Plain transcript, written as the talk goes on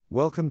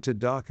Welcome to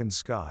Darkened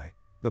Sky,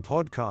 the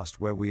podcast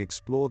where we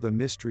explore the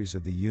mysteries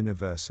of the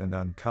universe and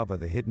uncover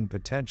the hidden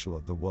potential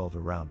of the world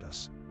around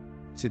us.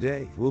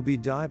 Today, we'll be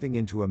diving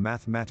into a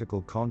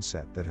mathematical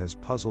concept that has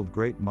puzzled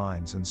great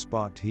minds and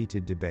sparked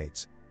heated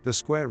debates: the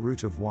square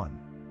root of 1.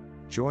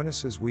 Join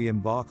us as we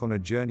embark on a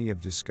journey of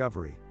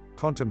discovery,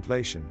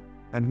 contemplation,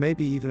 and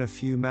maybe even a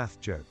few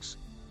math jokes.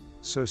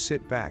 So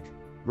sit back,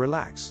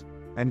 relax,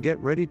 and get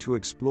ready to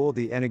explore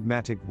the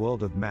enigmatic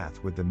world of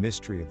math with the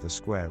mystery of the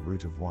square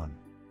root of 1.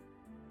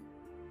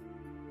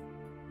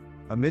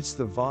 Amidst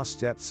the vast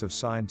depths of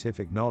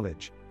scientific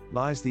knowledge,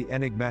 lies the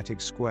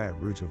enigmatic square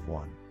root of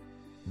 1.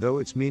 Though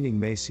its meaning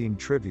may seem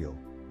trivial,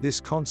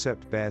 this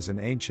concept bears an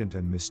ancient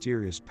and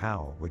mysterious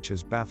power which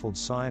has baffled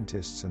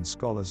scientists and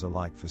scholars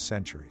alike for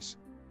centuries.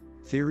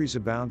 Theories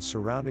abound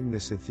surrounding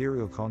this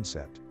ethereal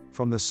concept,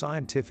 from the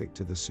scientific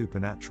to the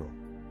supernatural.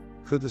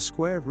 Could the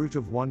square root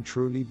of 1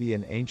 truly be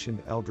an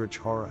ancient eldritch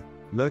horror,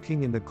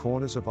 lurking in the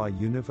corners of our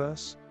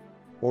universe?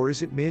 Or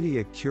is it merely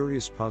a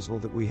curious puzzle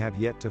that we have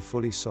yet to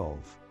fully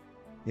solve?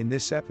 In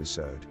this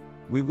episode,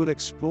 we will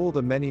explore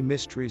the many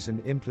mysteries and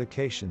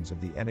implications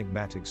of the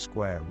enigmatic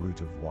square root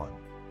of 1.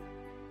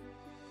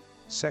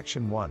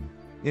 Section 1.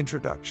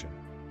 Introduction.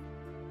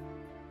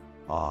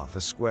 The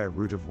square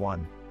root of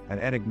 1, an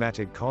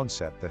enigmatic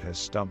concept that has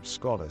stumped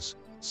scholars,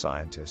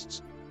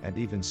 scientists, and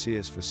even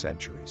seers for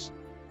centuries.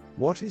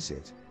 What is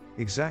it,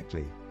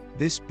 exactly,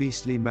 this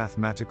beastly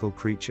mathematical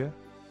creature?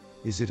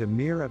 Is it a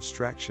mere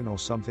abstraction or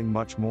something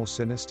much more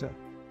sinister?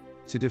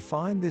 To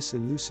define this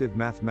elusive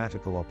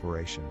mathematical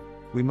operation,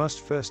 we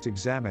must first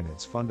examine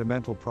its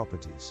fundamental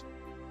properties.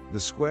 The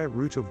square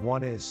root of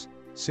 1 is,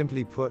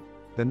 simply put,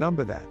 the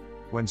number that,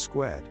 when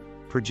squared,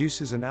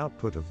 produces an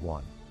output of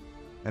 1.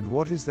 And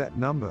what is that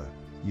number,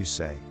 you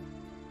say?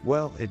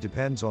 Well, it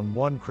depends on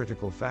one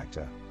critical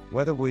factor: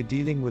 whether we're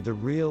dealing with a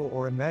real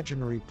or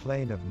imaginary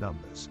plane of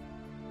numbers.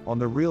 On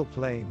the real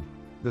plane,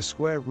 the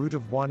square root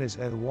of 1 is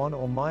either 1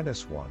 or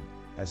minus 1,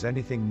 as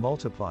anything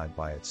multiplied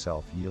by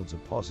itself yields a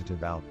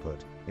positive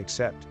output,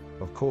 except,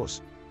 of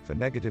course, for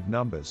negative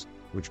numbers,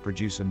 which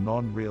produce a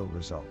non-real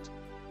result.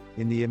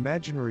 In the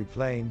imaginary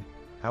plane,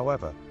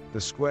 however, the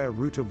square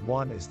root of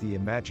 1 is the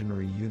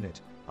imaginary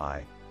unit,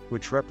 I,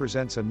 which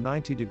represents a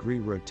 90-degree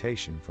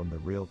rotation from the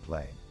real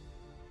plane.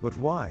 But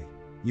why,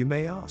 you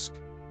may ask,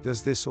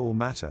 does this all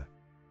matter?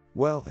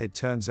 Well, it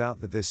turns out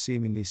that this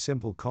seemingly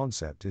simple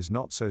concept is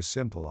not so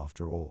simple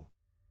after all.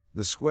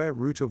 The square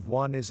root of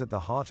 1 is at the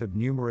heart of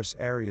numerous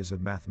areas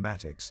of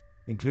mathematics,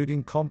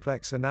 including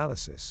complex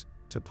analysis,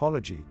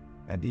 topology,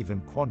 and even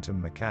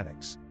quantum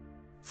mechanics.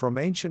 From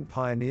ancient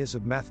pioneers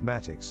of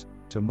mathematics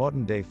to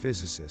modern-day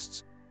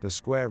physicists, the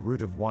square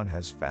root of 1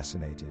 has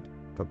fascinated,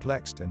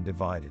 perplexed, and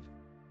divided.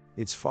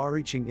 Its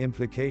far-reaching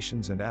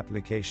implications and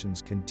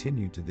applications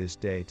continue to this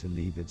day to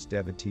leave its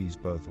devotees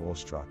both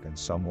awestruck and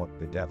somewhat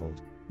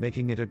bedeviled,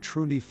 making it a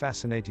truly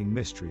fascinating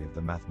mystery of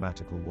the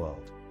mathematical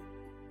world.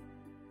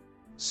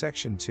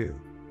 Section 2.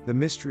 The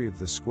mystery of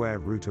the square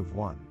root of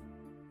 1.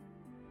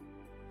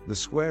 The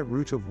square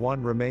root of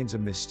 1 remains a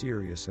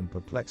mysterious and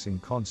perplexing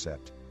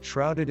concept,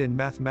 shrouded in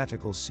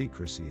mathematical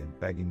secrecy and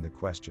begging the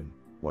question,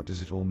 what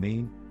does it all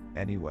mean,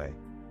 anyway?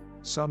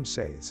 Some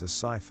say it's a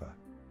cipher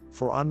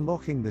for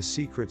unlocking the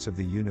secrets of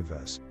the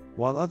universe,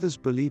 while others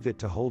believe it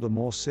to hold a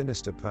more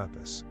sinister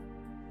purpose.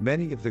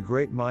 Many of the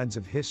great minds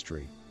of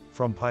history,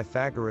 from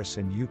Pythagoras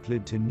and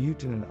Euclid to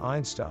Newton and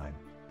Einstein,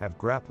 have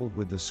grappled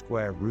with the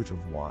square root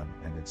of 1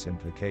 and its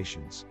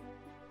implications.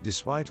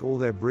 Despite all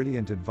their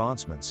brilliant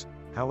advancements,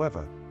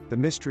 however, the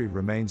mystery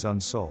remains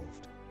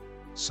unsolved.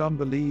 Some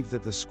believe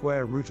that the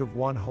square root of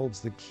 1 holds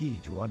the key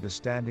to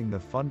understanding the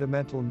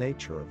fundamental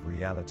nature of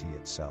reality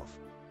itself.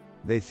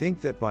 They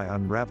think that by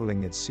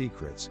unraveling its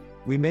secrets,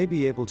 we may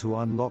be able to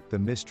unlock the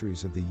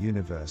mysteries of the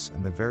universe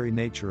and the very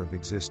nature of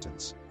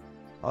existence.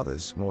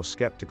 Others, more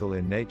skeptical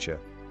in nature,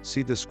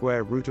 see the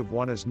square root of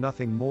 1 as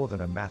nothing more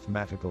than a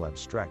mathematical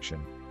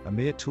abstraction, a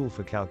mere tool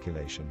for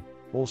calculation,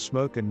 all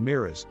smoke and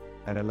mirrors,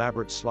 an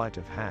elaborate sleight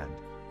of hand,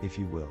 if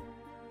you will.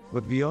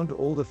 But beyond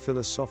all the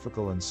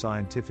philosophical and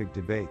scientific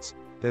debates,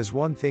 there's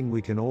one thing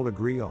we can all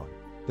agree on: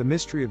 the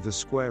mystery of the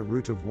square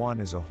root of 1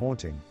 is a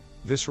haunting,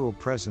 visceral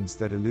presence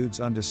that eludes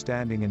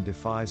understanding and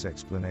defies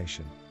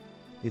explanation.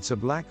 It's a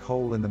black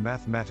hole in the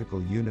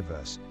mathematical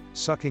universe,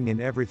 sucking in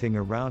everything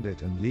around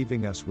it and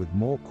leaving us with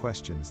more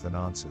questions than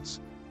answers.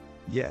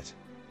 Yet,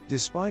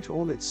 despite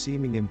all its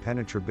seeming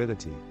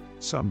impenetrability,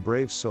 some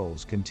brave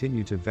souls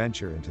continue to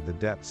venture into the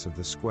depths of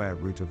the square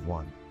root of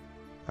 1.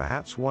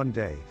 Perhaps one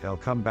day they'll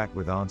come back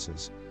with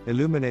answers,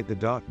 illuminate the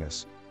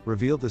darkness,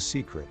 reveal the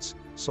secrets,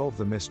 solve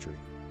the mystery.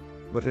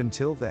 But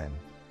until then,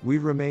 we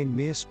remain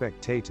mere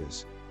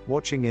spectators,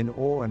 watching in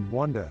awe and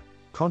wonder,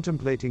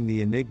 contemplating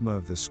the enigma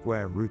of the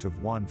square root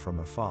of 1 from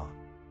afar.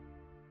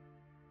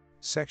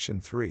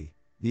 Section 3.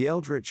 The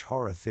Eldritch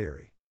Horror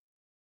Theory.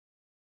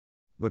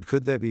 But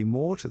could there be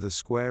more to the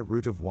square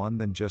root of 1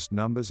 than just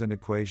numbers and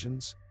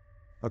equations?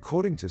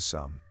 According to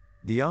some,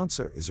 the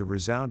answer is a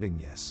resounding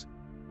yes.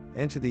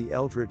 Enter the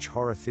Eldritch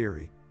Horror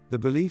Theory, the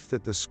belief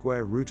that the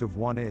square root of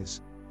 1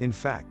 is, in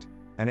fact,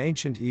 an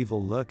ancient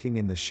evil lurking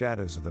in the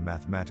shadows of the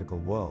mathematical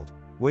world,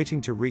 waiting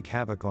to wreak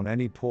havoc on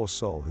any poor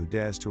soul who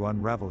dares to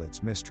unravel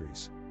its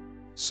mysteries.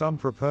 Some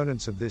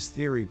proponents of this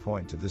theory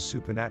point to the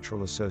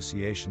supernatural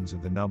associations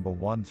of the number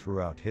 1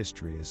 throughout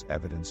history as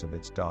evidence of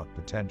its dark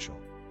potential.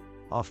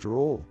 After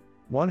all,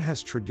 1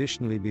 has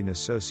traditionally been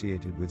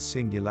associated with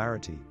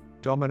singularity,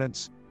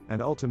 dominance,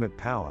 and ultimate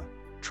power,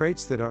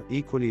 traits that are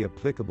equally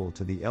applicable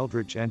to the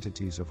eldritch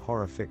entities of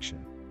horror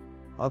fiction.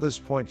 Others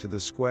point to the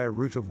square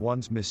root of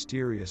 1's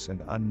mysterious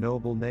and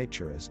unknowable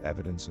nature as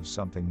evidence of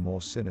something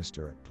more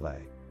sinister at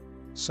play.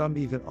 Some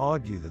even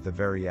argue that the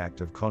very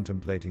act of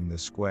contemplating the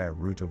square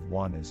root of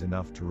 1 is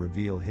enough to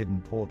reveal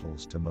hidden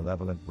portals to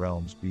malevolent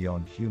realms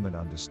beyond human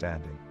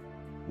understanding.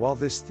 While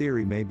this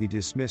theory may be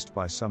dismissed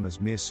by some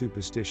as mere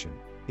superstition,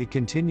 it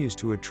continues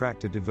to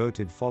attract a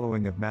devoted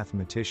following of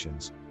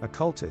mathematicians,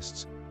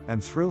 occultists,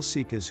 and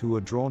thrill-seekers who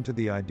are drawn to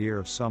the idea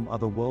of some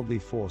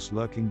otherworldly force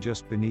lurking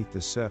just beneath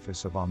the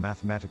surface of our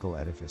mathematical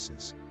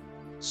edifices.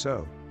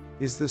 So,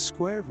 is the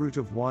square root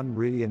of 1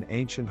 really an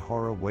ancient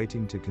horror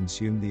waiting to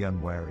consume the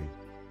unwary?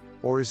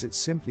 Or is it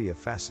simply a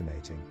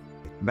fascinating,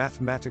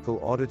 mathematical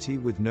oddity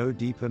with no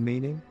deeper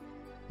meaning?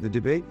 The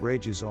debate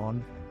rages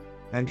on,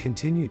 and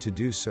continue to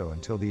do so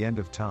until the end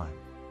of time.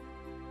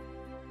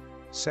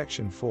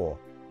 Section 4.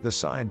 The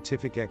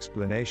scientific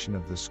explanation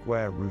of the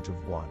square root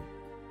of 1.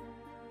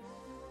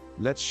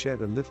 Let's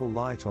shed a little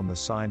light on the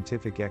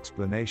scientific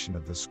explanation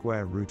of the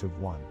square root of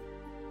 1.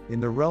 In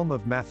the realm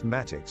of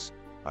mathematics,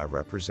 I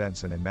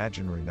represents an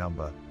imaginary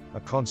number,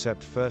 a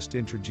concept first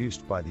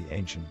introduced by the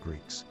ancient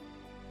Greeks.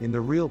 In the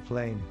real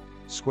plane,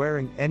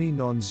 squaring any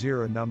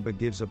non-zero number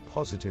gives a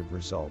positive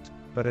result,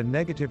 but a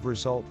negative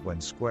result when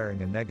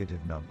squaring a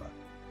negative number.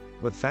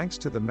 But thanks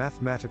to the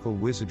mathematical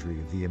wizardry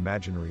of the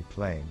imaginary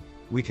plane,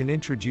 we can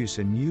introduce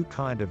a new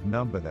kind of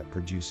number that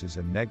produces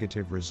a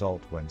negative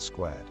result when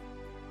squared.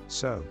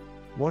 So,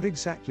 what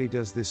exactly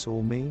does this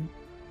all mean?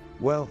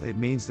 Well, it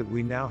means that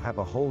we now have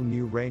a whole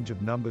new range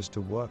of numbers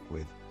to work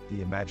with,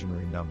 the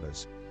imaginary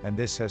numbers, and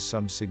this has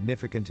some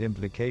significant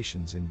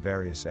implications in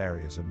various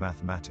areas of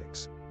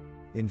mathematics.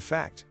 In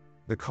fact,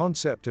 the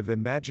concept of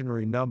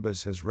imaginary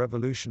numbers has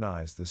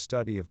revolutionized the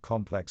study of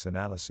complex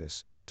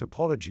analysis,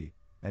 topology,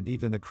 and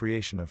even the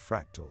creation of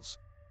fractals.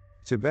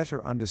 To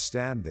better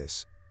understand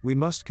this, we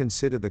must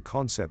consider the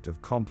concept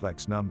of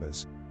complex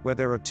numbers, where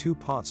there are two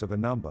parts of a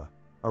number,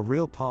 a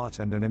real part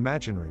and an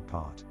imaginary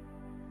part.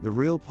 The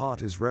real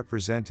part is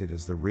represented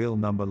as the real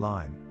number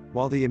line,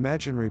 while the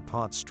imaginary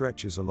part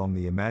stretches along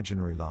the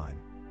imaginary line,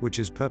 which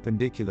is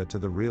perpendicular to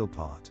the real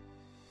part.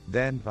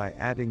 Then, by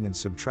adding and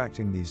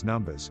subtracting these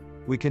numbers,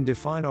 we can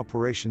define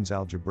operations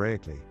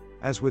algebraically,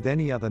 as with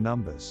any other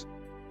numbers.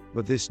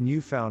 But this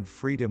newfound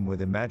freedom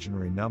with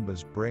imaginary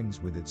numbers brings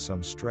with it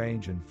some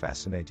strange and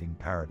fascinating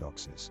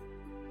paradoxes.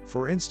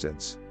 For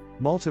instance,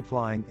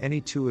 multiplying any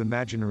two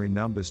imaginary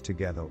numbers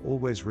together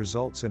always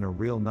results in a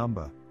real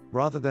number,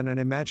 rather than an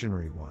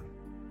imaginary one.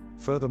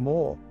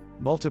 Furthermore,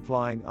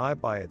 multiplying I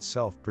by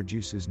itself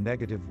produces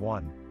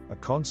 -1, a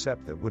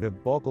concept that would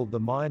have boggled the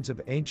minds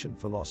of ancient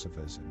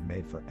philosophers and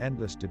made for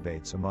endless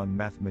debates among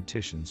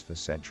mathematicians for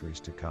centuries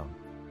to come.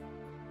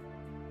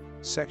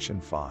 Section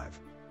 5.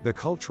 The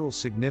cultural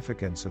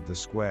significance of the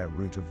square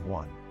root of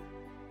 1.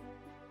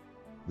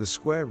 The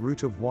square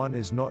root of 1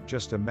 is not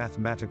just a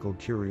mathematical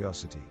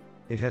curiosity,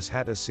 it has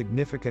had a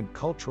significant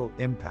cultural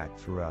impact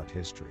throughout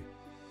history.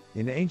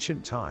 In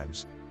ancient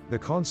times, the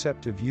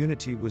concept of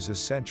unity was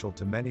essential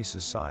to many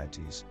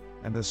societies,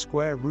 and the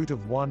square root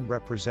of 1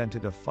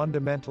 represented a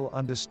fundamental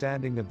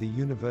understanding of the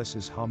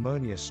universe's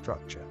harmonious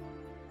structure.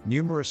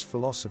 Numerous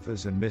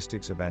philosophers and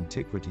mystics of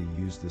antiquity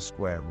used the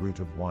square root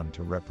of 1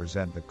 to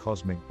represent the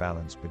cosmic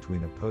balance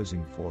between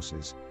opposing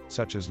forces,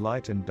 such as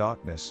light and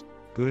darkness,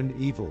 good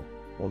and evil,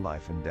 or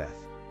life and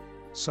death.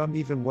 Some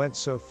even went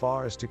so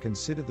far as to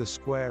consider the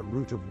square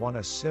root of 1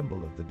 a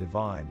symbol of the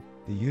divine,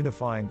 the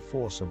unifying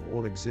force of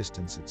all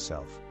existence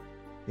itself.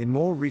 In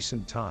more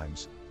recent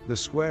times, the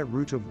square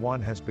root of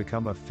 1 has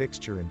become a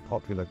fixture in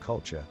popular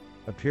culture,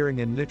 appearing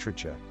in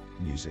literature,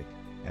 music,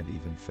 and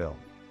even film.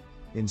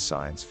 In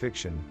science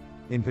fiction,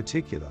 in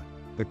particular,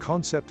 the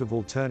concept of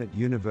alternate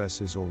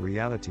universes or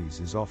realities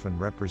is often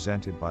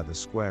represented by the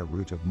square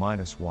root of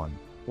 -1,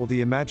 or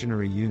the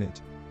imaginary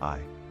unit, I.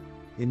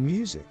 In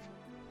music,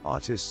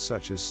 artists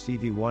such as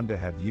Stevie Wonder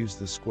have used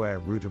the square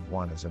root of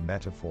 1 as a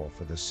metaphor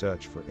for the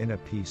search for inner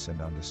peace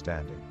and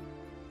understanding.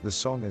 The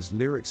song's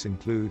lyrics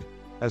include,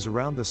 "As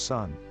around the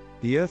sun,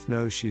 the earth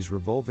knows she's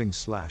revolving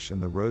 /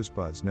 and the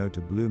rosebuds know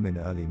to bloom in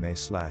early May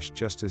 /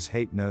 just as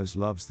hate knows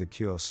love's the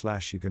cure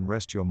 / you can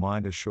rest your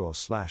mind ashore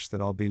 /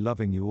 that I'll be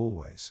loving you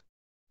always."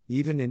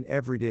 Even in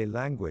everyday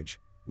language,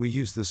 we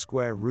use the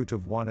square root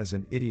of 1 as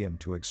an idiom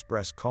to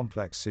express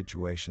complex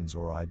situations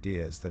or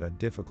ideas that are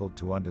difficult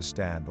to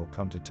understand or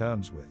come to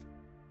terms with.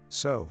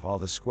 So, while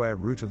the square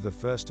root of the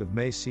 1st of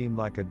May seemed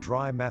like a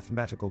dry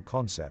mathematical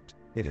concept,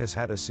 it has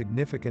had a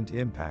significant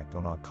impact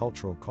on our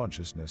cultural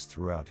consciousness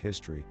throughout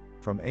history,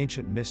 from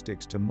ancient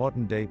mystics to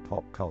modern-day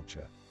pop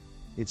culture.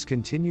 Its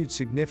continued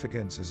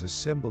significance as a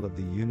symbol of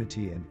the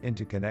unity and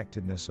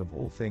interconnectedness of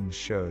all things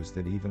shows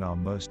that even our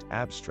most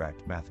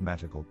abstract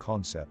mathematical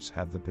concepts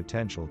have the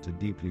potential to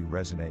deeply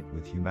resonate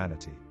with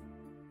humanity.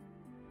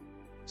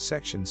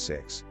 Section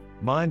 6.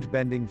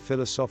 Mind-bending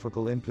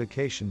philosophical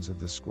implications of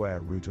the square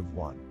root of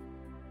 1.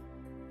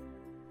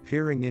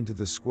 Peering into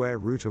the square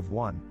root of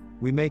 1,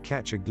 we may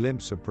catch a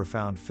glimpse of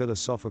profound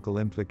philosophical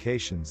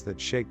implications that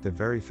shake the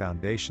very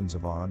foundations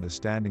of our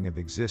understanding of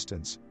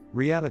existence,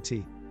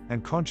 reality,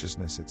 and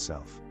consciousness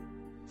itself.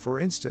 For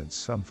instance,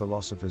 some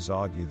philosophers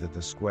argue that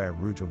the square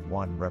root of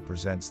 1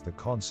 represents the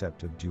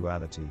concept of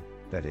duality,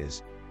 that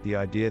is, the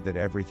idea that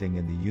everything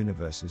in the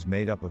universe is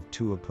made up of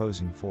two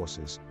opposing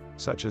forces,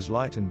 such as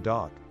light and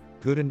dark,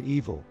 good and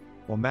evil,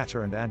 or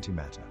matter and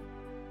antimatter.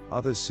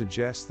 Others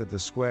suggest that the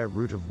square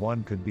root of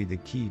 1 could be the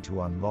key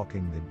to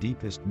unlocking the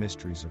deepest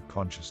mysteries of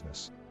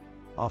consciousness.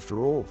 After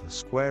all, the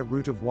square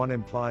root of 1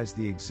 implies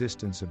the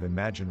existence of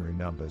imaginary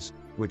numbers,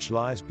 which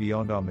lies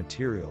beyond our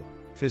material,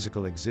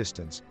 physical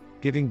existence,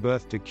 giving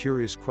birth to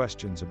curious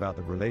questions about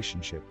the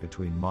relationship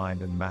between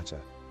mind and matter.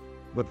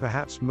 But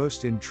perhaps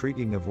most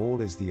intriguing of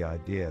all is the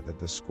idea that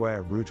the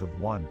square root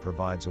of 1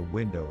 provides a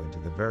window into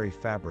the very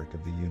fabric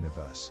of the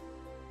universe.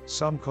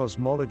 Some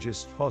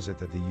cosmologists posit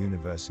that the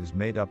universe is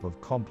made up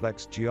of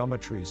complex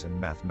geometries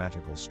and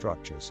mathematical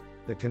structures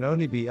that can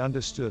only be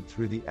understood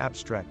through the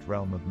abstract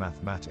realm of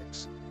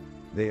mathematics.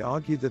 They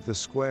argue that the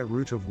square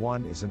root of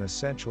 1 is an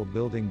essential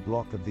building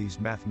block of these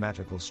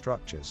mathematical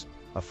structures,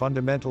 a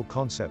fundamental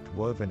concept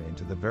woven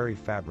into the very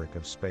fabric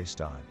of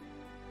space-time.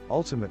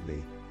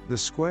 Ultimately, the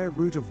square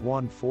root of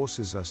 1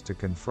 forces us to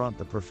confront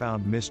the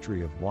profound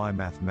mystery of why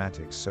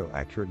mathematics so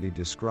accurately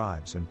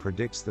describes and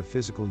predicts the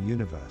physical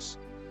universe.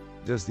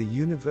 Does the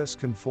universe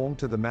conform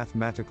to the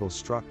mathematical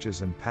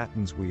structures and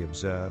patterns we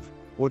observe,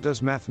 or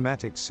does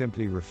mathematics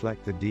simply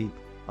reflect the deep,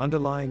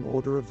 underlying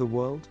order of the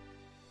world?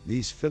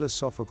 These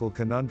philosophical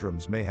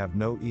conundrums may have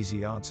no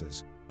easy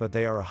answers, but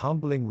they are a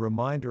humbling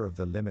reminder of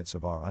the limits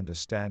of our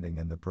understanding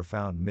and the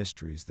profound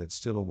mysteries that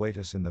still await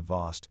us in the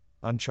vast,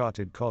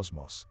 uncharted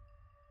cosmos.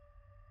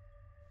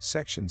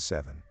 Section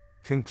 7.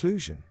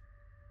 Conclusion.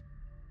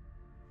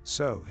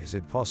 So, is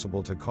it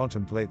possible to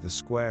contemplate the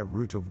square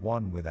root of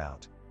 1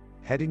 without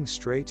heading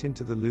straight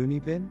into the loony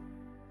bin?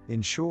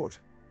 In short,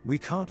 we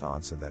can't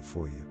answer that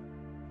for you.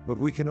 But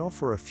we can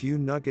offer a few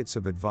nuggets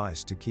of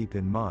advice to keep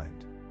in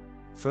mind.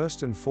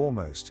 First and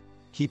foremost,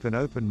 keep an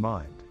open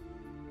mind.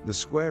 The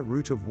square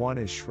root of 1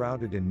 is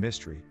shrouded in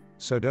mystery,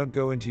 so don't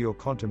go into your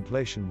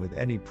contemplation with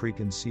any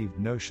preconceived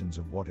notions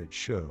of what it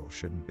should or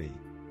shouldn't be.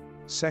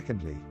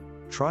 Secondly,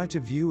 try to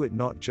view it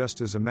not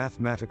just as a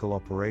mathematical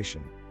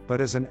operation,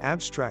 but as an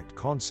abstract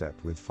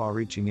concept with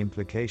far-reaching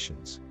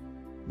implications.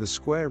 The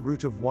square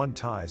root of 1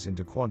 ties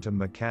into quantum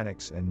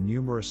mechanics and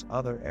numerous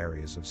other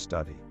areas of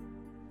study.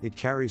 It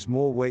carries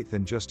more weight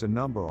than just a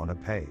number on a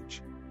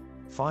page.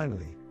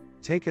 Finally,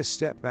 take a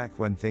step back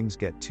when things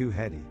get too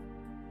heady.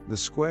 The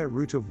square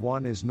root of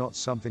 1 is not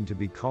something to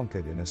be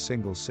conquered in a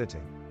single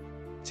sitting.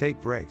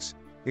 Take breaks,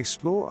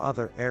 explore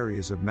other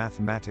areas of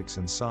mathematics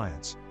and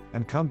science,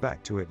 and come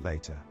back to it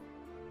later.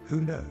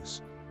 Who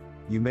knows?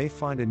 You may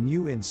find a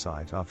new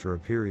insight after a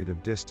period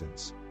of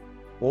distance.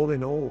 All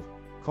in all,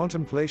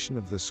 contemplation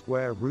of the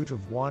square root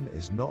of 1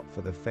 is not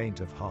for the faint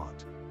of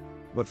heart.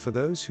 But for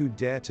those who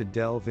dare to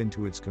delve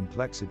into its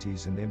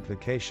complexities and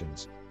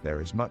implications,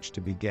 there is much to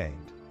be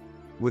gained.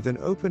 With an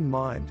open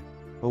mind,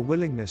 a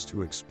willingness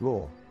to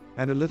explore,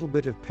 and a little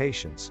bit of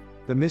patience,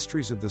 the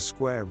mysteries of the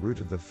square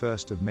root of the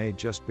first may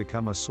just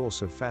become a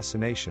source of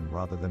fascination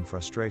rather than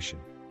frustration.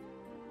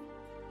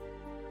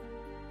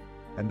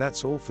 And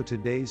that's all for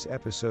today's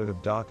episode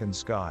of Darkened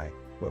Sky,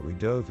 where we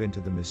dove into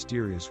the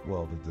mysterious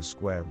world of the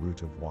square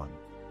root of 1.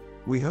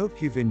 We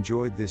hope you've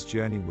enjoyed this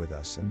journey with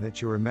us and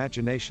that your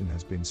imagination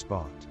has been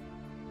sparked.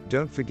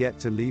 Don't forget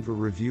to leave a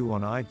review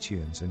on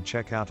iTunes and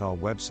check out our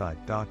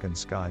website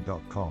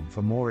darkendsky.com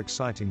for more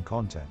exciting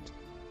content.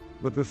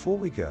 But before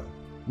we go,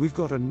 we've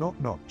got a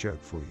knock-knock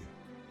joke for you.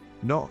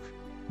 Knock,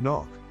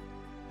 knock.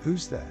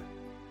 Who's there?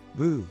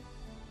 Boo.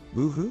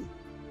 Boo-hoo?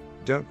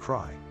 Don't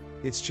cry,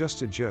 it's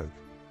just a joke.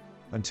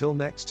 Until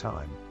next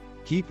time,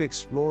 keep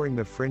exploring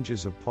the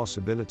fringes of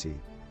possibility,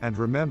 and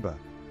remember,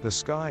 the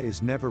sky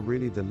is never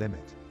really the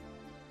limit.